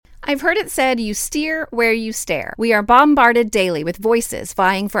I've heard it said you steer where you stare. We are bombarded daily with voices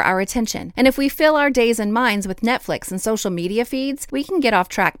vying for our attention. And if we fill our days and minds with Netflix and social media feeds, we can get off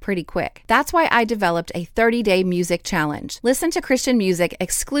track pretty quick. That's why I developed a 30-day music challenge. Listen to Christian music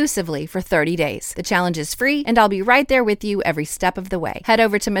exclusively for 30 days. The challenge is free, and I'll be right there with you every step of the way. Head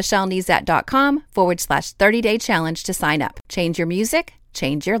over to michellenezat.com/30-day challenge to sign up. Change your music,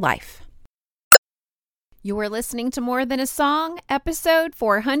 change your life. You're listening to More Than a Song, episode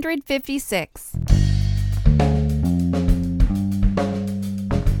 456.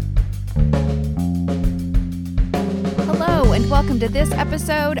 Hello, and welcome to this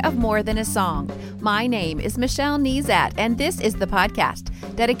episode of More Than a Song. My name is Michelle Nezat, and this is the podcast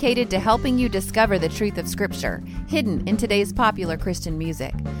dedicated to helping you discover the truth of Scripture hidden in today's popular Christian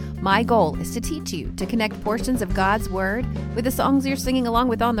music. My goal is to teach you to connect portions of God's Word with the songs you're singing along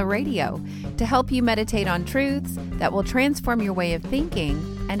with on the radio, to help you meditate on truths that will transform your way of thinking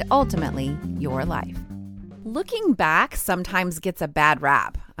and ultimately your life. Looking back sometimes gets a bad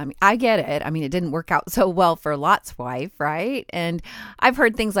rap. I get it. It didn't work out so well for Lot's wife, right? And I've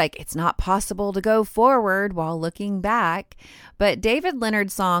heard things like, it's not possible to go forward while looking back. But David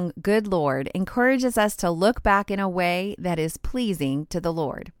Leonard's song, Good Lord, encourages us to look back in a way that is pleasing to the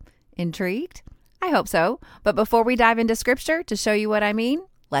Lord. Intrigued? I hope so. But before we dive into Scripture to show you what I mean,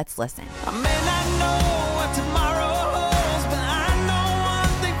 let's listen. I may not know what tomorrow holds, but I know one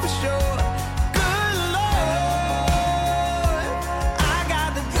thing for sure. Good Lord, I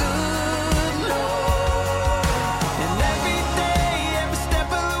got the good Lord. And every day, every step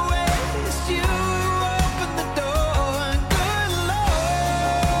of the way, it's you who open the door. Good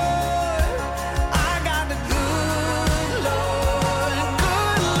Lord, I got the good Lord.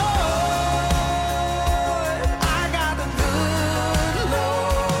 Good Lord, I got the good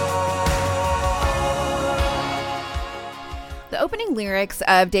Lord. The opening lyrics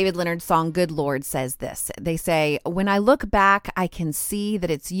of David Leonard's song, Good Lord, says this. They say, when I look back, I can see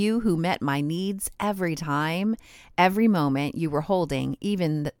that it's you who met my needs every time, every moment you were holding,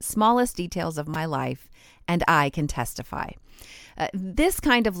 even the smallest details of my life, and I can testify. This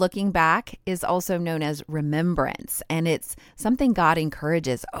kind of looking back is also known as remembrance, and it's something God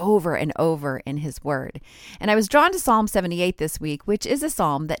encourages over and over in His Word. And I was drawn to Psalm 78 this week, which is a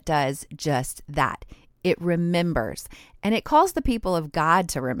psalm that does just that. It remembers, and it calls the people of God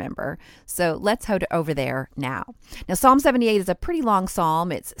to remember. So let's head over there now. Now, Psalm 78 is a pretty long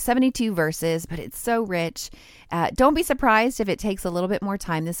psalm. It's 72 verses, but it's so rich. Don't be surprised if it takes a little bit more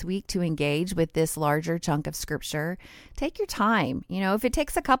time this week to engage with this larger chunk of Scripture. Take your time. If it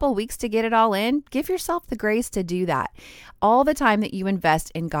takes a couple weeks to get it all in, give yourself the grace to do that. All the time that you invest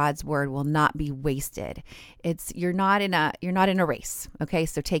in God's Word will not be wasted. You're not in a race. Okay,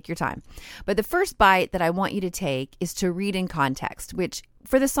 so take your time. But the first bite that I want you to take is to read in context, which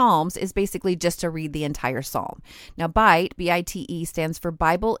for the Psalms is basically just to read the entire psalm. Now, BITE, B-I-T-E, stands for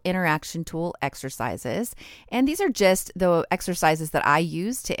Bible Interaction Tool Exercises. And these are just the exercises that I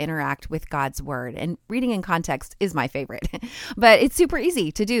use to interact with God's Word. And reading in context is my favorite. But it's super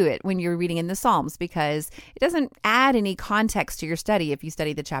easy to do it when you're reading in the Psalms because it doesn't add any context to your study if you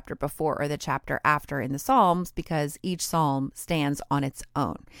study the chapter before or the chapter after in the Psalms, because each psalm stands on its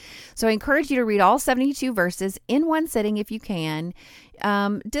own. So I encourage you to read all 72 verses in one sitting if you can.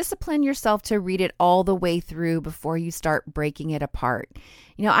 Discipline yourself to read it all the way through before you start breaking it apart.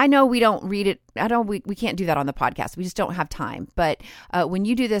 I know we don't read it. We can't do that on the podcast. We just don't have time. But when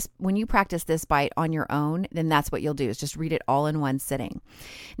you do this, when you practice this bite on your own, then that's what you'll do is just read it all in one sitting.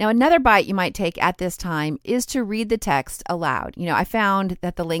 Now, another bite you might take at this time is to read the text aloud. I found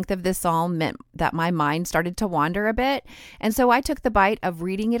that the length of this psalm meant that my mind started to wander a bit. And so I took the bite of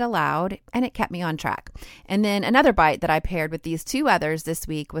reading it aloud, and it kept me on track. And then another bite that I paired with these two others this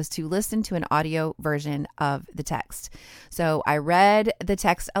week was to listen to an audio version of the text. So I read the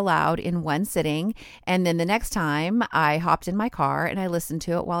text aloud in one sitting, and then the next time I hopped in my car and I listened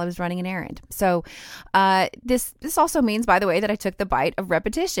to it while I was running an errand. So this also means, by the way, that I took the bite of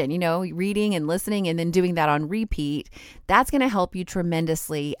repetition, reading and listening and then doing that on repeat. That's going to help you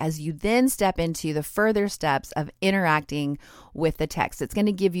tremendously as you then step into the further steps of interacting with the text. It's going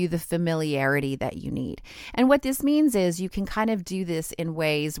to give you the familiarity that you need. And what this means is you can kind of do this in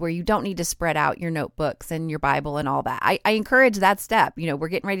ways where you don't need to spread out your notebooks and your Bible and all that. I encourage that step. We're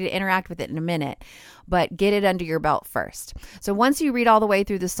getting ready to interact with it in a minute, but get it under your belt first. So once you read all the way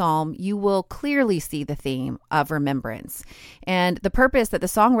through the psalm, you will clearly see the theme of remembrance. And the purpose that the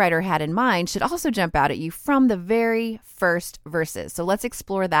songwriter had in mind should also jump out at you from the very first verses. So let's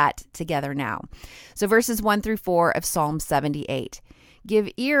explore that together now. So verses 1 through 4 of Psalm 78. Give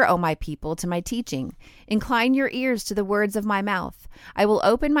ear, O my people, to my teaching. Incline your ears to the words of my mouth. I will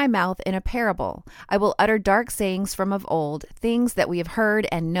open my mouth in a parable. I will utter dark sayings from of old, things that we have heard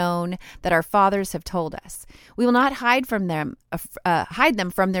and known, that our fathers have told us. We will not hide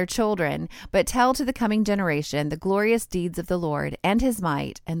them from their children, but tell to the coming generation the glorious deeds of the Lord and his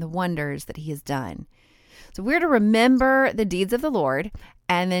might and the wonders that he has done. So we're to remember the deeds of the Lord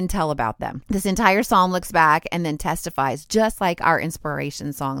and then tell about them. This entire psalm looks back and then testifies, just like our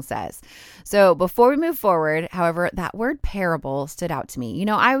inspiration song says. So before we move forward, however, that word parable stood out to me. You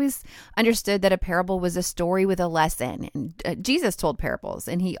know, I always understood that a parable was a story with a lesson. And Jesus told parables,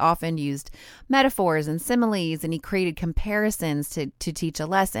 and he often used metaphors and similes, and he created comparisons to teach a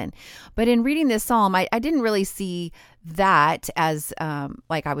lesson. But in reading this psalm, I didn't really see that as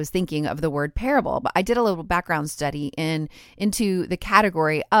like I was thinking of the word parable. But I did a little background study into the category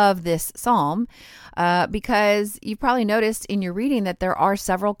of this psalm because you probably noticed in your reading that there are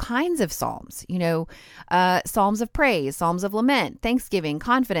several kinds of psalms. You know, psalms of praise, psalms of lament, thanksgiving,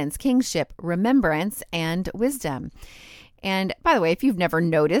 confidence, kingship, remembrance, and wisdom. And by the way, if you've never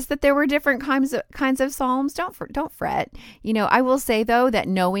noticed that there were different kinds of psalms, don't fret. You know, I will say though that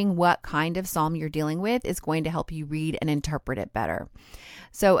knowing what kind of psalm you're dealing with is going to help you read and interpret it better.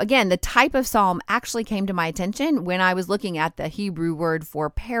 So again, the type of psalm actually came to my attention when I was looking at the Hebrew word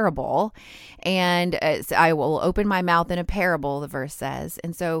for parable. And I will open my mouth in a parable, the verse says.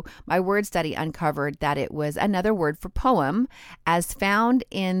 And so my word study uncovered that it was another word for poem as found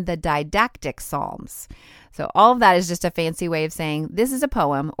in the didactic psalms. So all of that is just a fancy way of saying this is a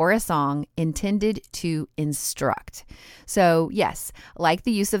poem or a song intended to instruct. So yes, like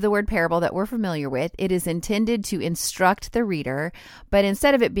the use of the word parable that we're familiar with, it is intended to instruct the reader, but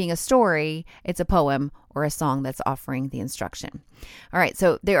instead of it being a story, it's a poem or a song that's offering the instruction. All right,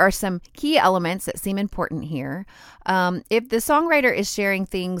 so there are some key elements that seem important here. If the songwriter is sharing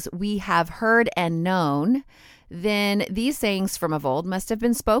things we have heard and known, then these sayings from of old must have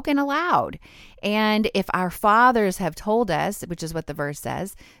been spoken aloud. And if our fathers have told us, which is what the verse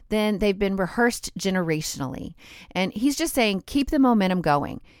says, then they've been rehearsed generationally. And he's just saying, keep the momentum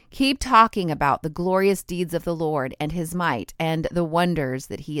going. Keep talking about the glorious deeds of the Lord and his might and the wonders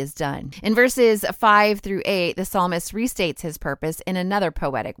that he has done. In verses 5 through 8, the psalmist restates his purpose in another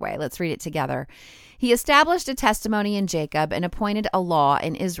poetic way. Let's read it together. He established a testimony in Jacob and appointed a law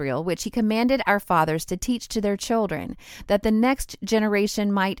in Israel, which he commanded our fathers to teach to their children, that the next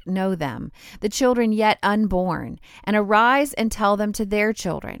generation might know them, the children yet unborn, and arise and tell them to their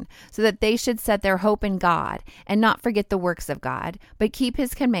children, so that they should set their hope in God and not forget the works of God, but keep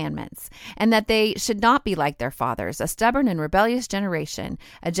his commandments, and that they should not be like their fathers, a stubborn and rebellious generation,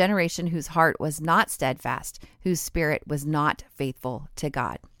 a generation whose heart was not steadfast, whose spirit was not faithful to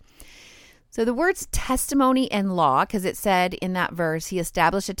God. So the words testimony and law, because it said in that verse, he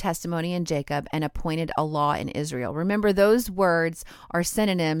established a testimony in Jacob and appointed a law in Israel. Remember, those words are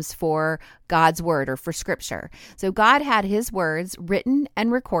synonyms for God's word or for scripture. So God had his words written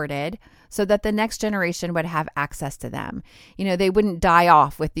and recorded so that the next generation would have access to them. You know, they wouldn't die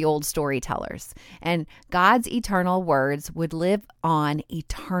off with the old storytellers. And God's eternal words would live on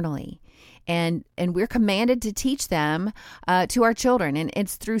eternally. And we're commanded to teach them to our children. And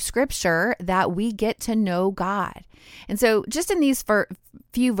it's through scripture that we get to know God. And so just in these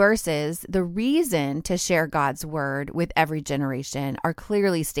few verses, the reason to share God's word with every generation are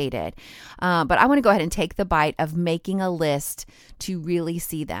clearly stated. But I want to go ahead and take the bite of making a list to really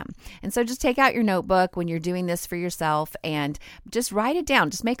see them. And so just take out your notebook when you're doing this for yourself and just write it down.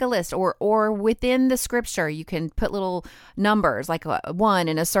 Just make a list, or within the scripture, you can put little numbers like a 1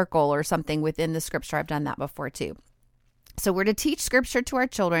 in a circle or something within the scripture. I've done that before too. So we're to teach scripture to our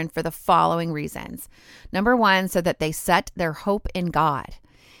children for the following reasons. Number 1, so that they set their hope in God.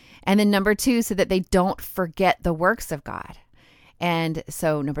 And then number 2, so that they don't forget the works of God. And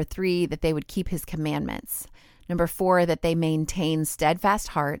so number 3, that they would keep his commandments. Number 4, that they maintain steadfast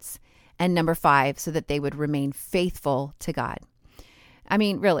hearts. And number 5, so that they would remain faithful to God. I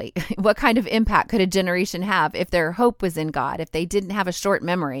mean, really, what kind of impact could a generation have if their hope was in God, if they didn't have a short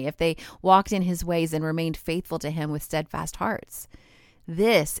memory, if they walked in his ways and remained faithful to him with steadfast hearts?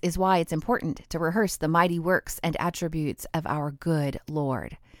 This is why it's important to rehearse the mighty works and attributes of our good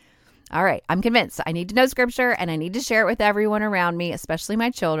Lord. All right, I'm convinced I need to know scripture and I need to share it with everyone around me, especially my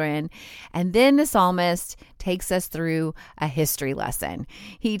children. And then the psalmist takes us through a history lesson.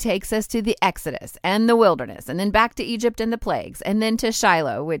 He takes us to the Exodus and the wilderness, and then back to Egypt and the plagues, and then to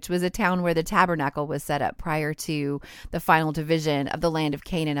Shiloh, which was a town where the tabernacle was set up prior to the final division of the land of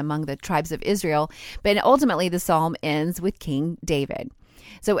Canaan among the tribes of Israel. But ultimately, the psalm ends with King David.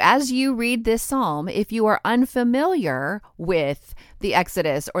 So as you read this psalm, if you are unfamiliar with the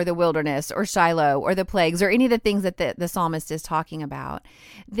Exodus or the wilderness or Shiloh or the plagues or any of the things that the psalmist is talking about,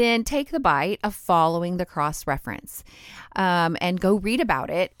 then take the bite of following the cross-reference and go read about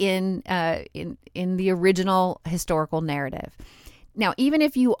it in the original historical narrative. Now, even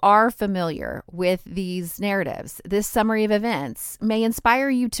if you are familiar with these narratives, this summary of events may inspire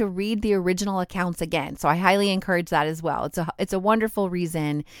you to read the original accounts again. So I highly encourage that as well. It's a wonderful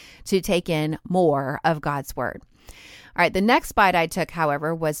reason to take in more of God's word. All right, the next bite I took,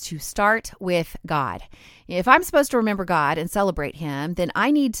 however, was to start with God. If I'm supposed to remember God and celebrate him, then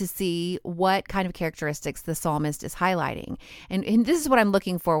I need to see what kind of characteristics the psalmist is highlighting. And this is what I'm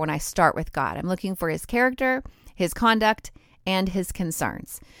looking for when I start with God. I'm looking for his character, his conduct, and his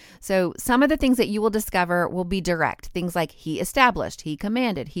concerns. So some of the things that you will discover will be direct. Things like he established, he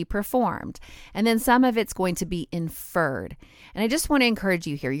commanded, he performed. And then some of it's going to be inferred. And I just want to encourage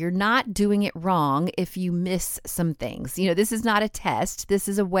you here. You're not doing it wrong if you miss some things. This is not a test. This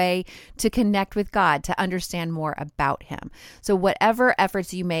is a way to connect with God, to understand more about him. So whatever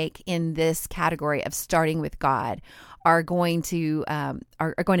efforts you make in this category of starting with God are going to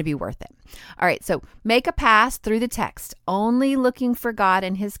be worth it. All right, so make a pass through the text, only looking for God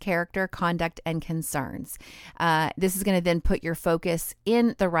and his character, conduct, and concerns. This is going to then put your focus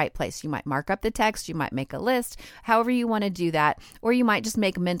in the right place. You might mark up the text, you might make a list, however you want to do that, or you might just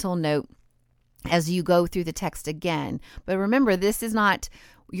make a mental note as you go through the text again. But remember, this is not...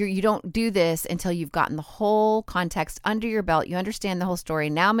 You don't do this until you've gotten the whole context under your belt. You understand the whole story.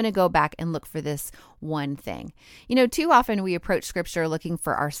 Now I'm going to go back and look for this one thing. Too often we approach scripture looking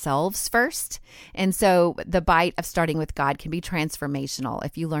for ourselves first. And so the bite of starting with God can be transformational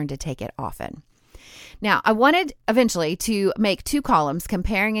if you learn to take it often. Now, I wanted eventually to make 2 columns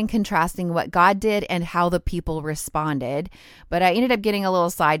comparing and contrasting what God did and how the people responded. But I ended up getting a little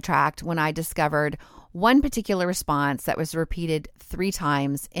sidetracked when I discovered one particular response that was repeated 3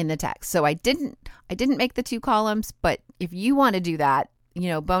 times in the text. So I didn't make the 2 columns, but if you want to do that,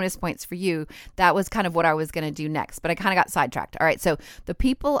 bonus points for you. That was kind of what I was going to do next, but I kind of got sidetracked. All right. So the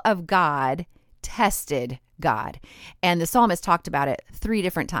people of God tested God, and the psalmist talked about it 3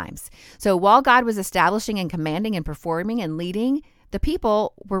 different times. So while God was establishing and commanding and performing and leading, the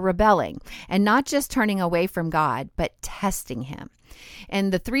people were rebelling and not just turning away from God, but testing him.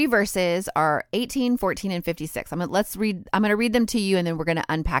 And the 3 verses are 18, 14, and 56. I'm going to read them to you, and then we're going to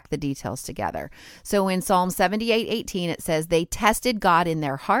unpack the details together. So in Psalm 78:18, it says, they tested God in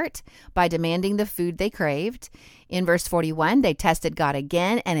their heart by demanding the food they craved. In verse 41, they tested God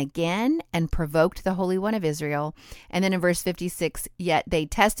again and provoked the Holy One of Israel. And then in verse 56, yet they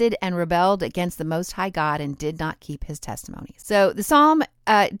tested and rebelled against the Most High God and did not keep his testimonies. So the psalm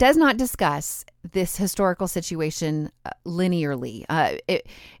does not discuss this historical situation linearly. It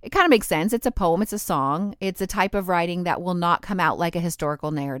kind of makes sense. It's a poem. It's a song. It's a type of writing that will not come out like a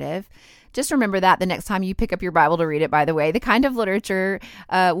historical narrative. Just remember that the next time you pick up your Bible to read it, by the way. The kind of literature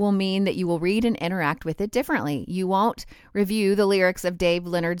will mean that you will read and interact with it differently. You won't review the lyrics of Dave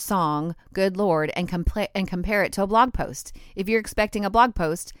Leonard's song, Good Lord, and compare it to a blog post. If you're expecting a blog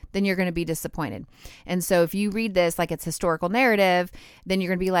post, then you're going to be disappointed. And so if you read this like it's historical narrative, then you're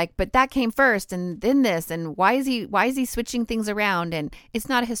going to be like, but that came first and then this, and why is he switching things around? And it's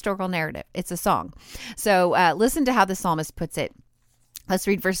not a historical narrative. It's a song. So listen to how the psalmist puts it. Let's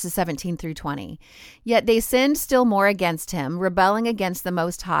read verses 17 through 20. Yet they sinned still more against him, rebelling against the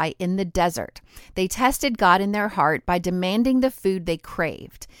Most High in the desert. They tested God in their heart by demanding the food they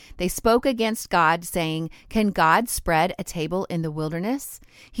craved. They spoke against God, saying, can God spread a table in the wilderness?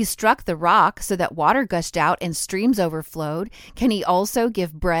 He struck the rock so that water gushed out and streams overflowed. Can he also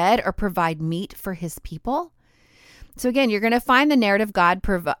give bread or provide meat for his people? So again, you're going to find the narrative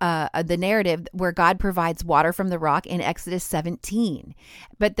where God provides water from the rock in Exodus 17.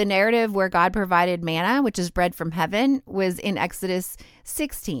 But the narrative where God provided manna, which is bread from heaven, was in Exodus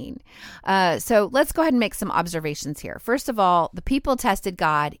 16. So let's go ahead and make some observations here. First of all, the people tested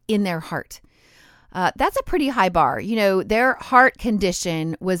God in their heart. That's a pretty high bar. Their heart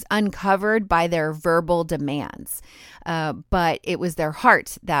condition was uncovered by their verbal demands, but it was their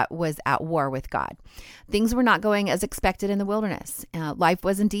heart that was at war with God. Things were not going as expected in the wilderness. Life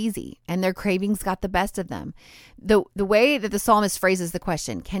wasn't easy, and their cravings got the best of them. The way that the psalmist phrases the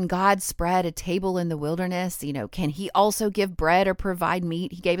question, can God spread a table in the wilderness? Can he also give bread or provide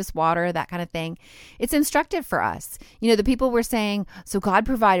meat? He gave us water, that kind of thing. It's instructive for us. The people were saying, so God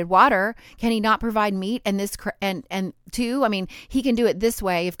provided water. Can he not provide provide meat and this, and two, I mean, he can do it this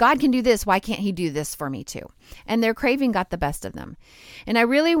way. If God can do this, why can't he do this for me too? And their craving got the best of them. And I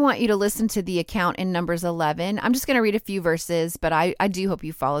really want you to listen to the account in Numbers 11. I'm just going to read a few verses, but I do hope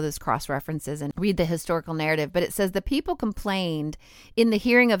you follow those cross references and read the historical narrative. But it says, the people complained in the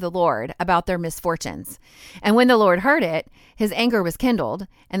hearing of the Lord about their misfortunes. And when the Lord heard it, his anger was kindled,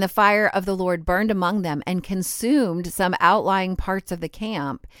 and the fire of the Lord burned among them and consumed some outlying parts of the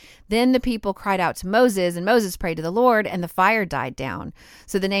camp. Then the people cried out to Moses, and Moses prayed to the Lord, and the fire died down.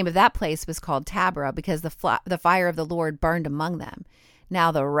 So the name of that place was called Taberah, because the fire of the Lord burned among them.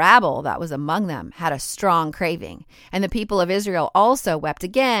 Now the rabble that was among them had a strong craving. And the people of Israel also wept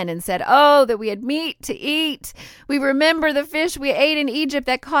again and said, oh, that we had meat to eat. We remember the fish we ate in Egypt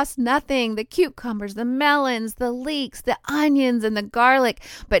that cost nothing, the cucumbers, the melons, the leeks, the onions, and the garlic.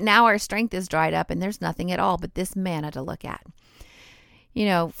 But now our strength is dried up, and there's nothing at all but this manna to look at. You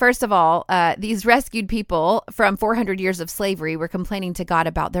know, first of all, these rescued people from 400 years of slavery were complaining to God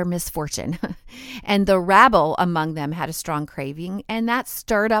about their misfortune. And the rabble among them had a strong craving, and that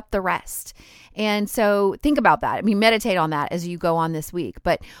stirred up the rest. And so think about that. I mean, meditate on that as you go on this week.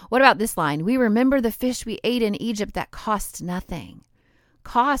 But what about this line? We remember the fish we ate in Egypt that cost nothing.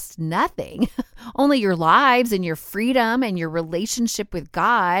 Cost nothing, only your lives and your freedom and your relationship with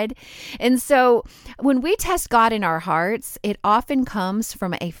God. And so when we test God in our hearts, it often comes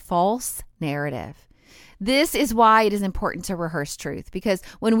from a false narrative. This is why it is important to rehearse truth, because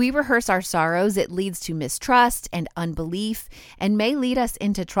when we rehearse our sorrows, it leads to mistrust and unbelief and may lead us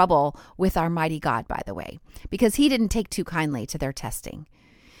into trouble with our mighty God, by the way, because he didn't take too kindly to their testing.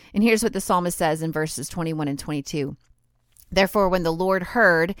 And here's what the psalmist says in verses 21 and 22. Therefore, when the Lord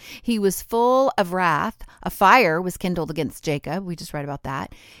heard, he was full of wrath. A fire was kindled against Jacob. We just read about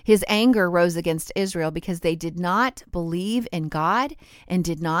that. His anger rose against Israel because they did not believe in God and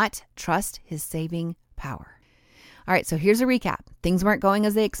did not trust his saving power. All right, so here's a recap. Things weren't going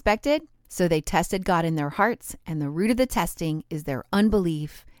as they expected, so they tested God in their hearts, and the root of the testing is their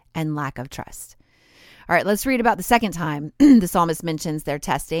unbelief and lack of trust. All right, let's read about the second time the psalmist mentions their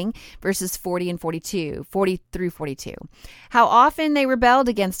testing, verses 40 through 42. How often they rebelled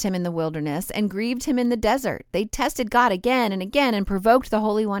against him in the wilderness and grieved him in the desert. They tested God again and provoked the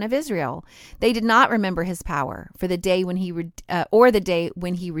Holy One of Israel. They did not remember his power for the day when he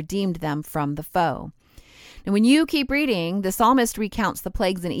redeemed them from the foe. And when you keep reading, the psalmist recounts the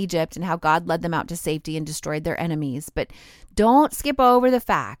plagues in Egypt and how God led them out to safety and destroyed their enemies. But don't skip over the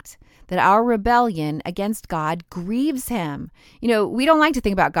fact that our rebellion against God grieves him. You know, we don't like to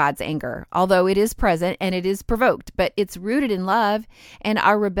think about God's anger, although it is present and it is provoked, but it's rooted in love. And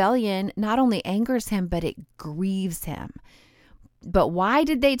our rebellion not only angers him, but it grieves him. But why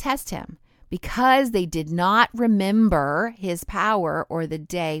did they test him? Because they did not remember his power or the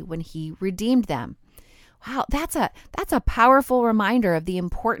day when he redeemed them. Wow, that's a powerful reminder of the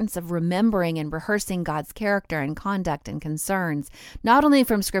importance of remembering and rehearsing God's character and conduct and concerns, not only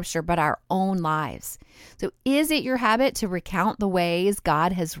from Scripture, but our own lives. So is it your habit to recount the ways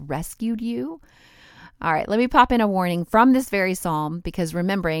God has rescued you? All right, let me pop in a warning from this very psalm, because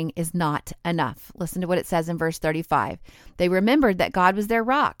remembering is not enough. Listen to what it says in verse 35. They remembered that God was their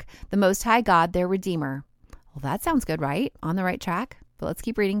rock, the Most High God, their Redeemer. Well, that sounds good, right? On the right track. But let's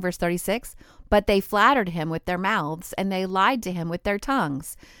keep reading verse 36. But they flattered him with their mouths, and they lied to him with their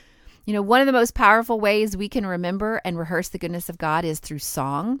tongues. You know, one of the most powerful ways we can remember and rehearse the goodness of God is through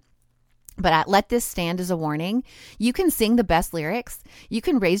song. But let this stand as a warning. You can sing the best lyrics. You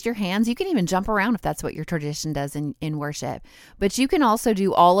can raise your hands. You can even jump around if that's what your tradition does in worship. But you can also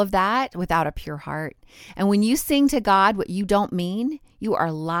do all of that without a pure heart. And when you sing to God what you don't mean, you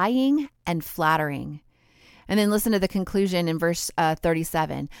are lying and flattering. And then listen to the conclusion in verse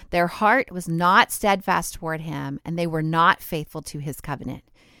 37. Their heart was not steadfast toward him, and they were not faithful to his covenant.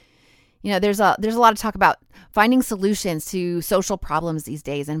 You know, there's a lot of talk about finding solutions to social problems these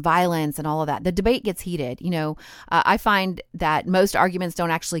days and violence and all of that. The debate gets heated. You know, I find that most arguments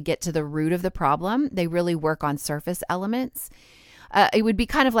don't actually get to the root of the problem. They really work on surface elements. It would be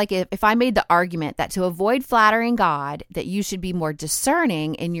kind of like if I made the argument that to avoid flattering God, that you should be more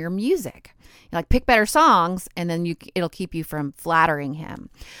discerning in your music. Like pick better songs, and then it'll keep you from flattering him.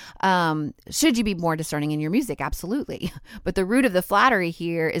 Should you be more discerning in your music? Absolutely. But the root of the flattery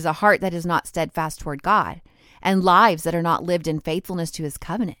here is a heart that is not steadfast toward God, and lives that are not lived in faithfulness to his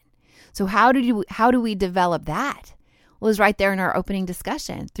covenant. So how do we develop that? Well, it's right there in our opening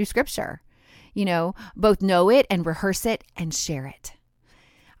discussion through Scripture. You know, both know it and rehearse it and share it.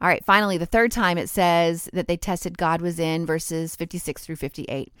 All right, finally, the third time it says that they tested God was in verses 56 through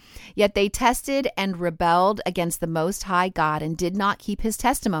 58. Yet they tested and rebelled against the Most High God and did not keep his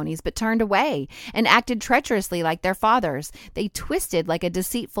testimonies, but turned away and acted treacherously like their fathers. They twisted like a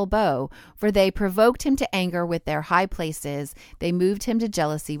deceitful bow, for they provoked him to anger with their high places. They moved him to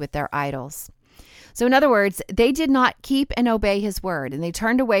jealousy with their idols. So in other words, they did not keep and obey his word, and they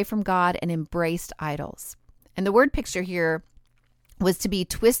turned away from God and embraced idols. And the word picture here was to be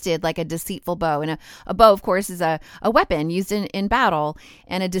twisted like a deceitful bow. And a bow, of course, is a weapon used in battle.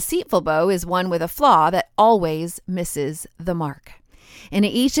 And a deceitful bow is one with a flaw that always misses the mark. And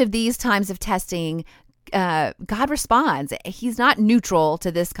in each of these times of testing, God responds. He's not neutral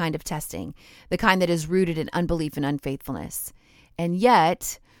to this kind of testing, the kind that is rooted in unbelief and unfaithfulness. And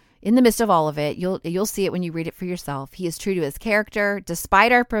yet, in the midst of all of it, you'll see it when you read it for yourself. He is true to his character.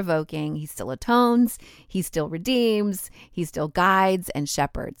 Despite our provoking, he still atones, he still redeems, he still guides and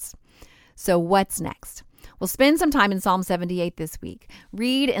shepherds. So what's next? Well, spend some time in Psalm 78 this week.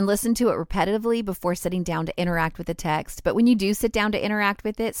 Read and listen to it repetitively before sitting down to interact with the text. But when you do sit down to interact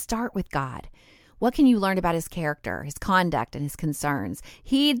with it, start with God. What can you learn about his character, his conduct, and his concerns?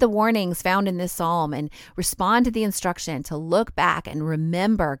 Heed the warnings found in this psalm and respond to the instruction to look back and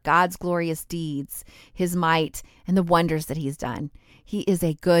remember God's glorious deeds, his might, and the wonders that he's done. He is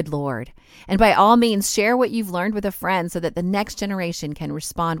a good Lord. And by all means, share what you've learned with a friend so that the next generation can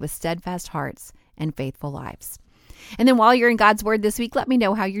respond with steadfast hearts and faithful lives. And then while you're in God's Word this week, let me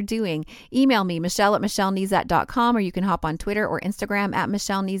know how you're doing. Email me, Michelle@michellenezat.com, or you can hop on Twitter or Instagram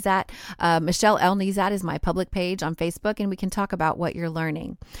 @MichelleNezat. Michelle L. Nezat is my public page on Facebook, and we can talk about what you're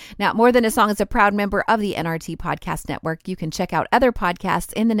learning. Now, More Than a Song is a proud member of the NRT Podcast Network. You can check out other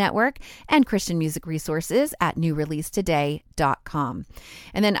podcasts in the network and Christian music resources at newreleasetoday.com.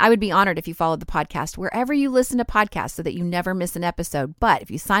 And then I would be honored if you followed the podcast wherever you listen to podcasts so that you never miss an episode. But if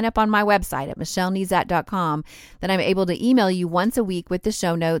you sign up on my website at michellenezat.com, then I'm able to email you once a week with the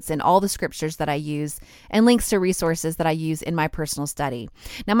show notes and all the scriptures that I use and links to resources that I use in my personal study.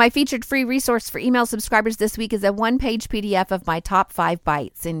 Now, my featured free resource for email subscribers this week is a one-page PDF of my top 5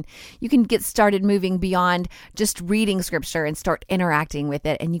 bites, and you can get started moving beyond just reading scripture and start interacting with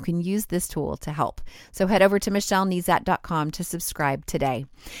it, and you can use this tool to help. So head over to michellenezat.com to subscribe today.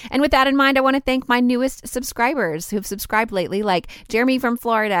 And with that in mind, I want to thank my newest subscribers who have subscribed lately, like Jeremy from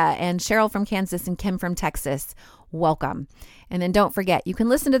Florida and Cheryl from Kansas and Kim from Texas. Welcome. And then don't forget, you can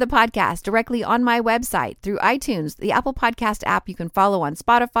listen to the podcast directly on my website through iTunes, the Apple Podcast app you can follow on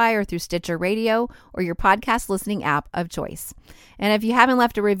Spotify, or through Stitcher Radio or your podcast listening app of choice. And if you haven't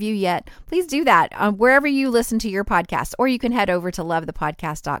left a review yet, please do that wherever you listen to your podcast, or you can head over to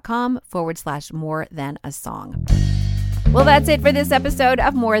lovethepodcast.com/more than a song. Well, that's it for this episode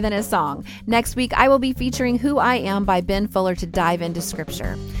of More Than a Song. Next week, I will be featuring Who I Am by Ben Fuller to dive into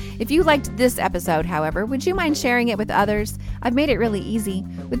scripture. If you liked this episode, however, would you mind sharing it with others? I've made it really easy.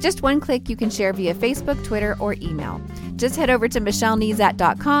 With just one click, you can share via Facebook, Twitter, or email. Just head over to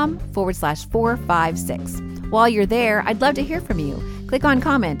michellenezat.com/456. While you're there, I'd love to hear from you. Click on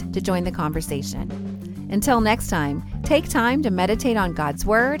comment to join the conversation. Until next time, take time to meditate on God's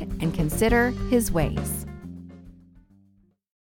Word and consider His ways.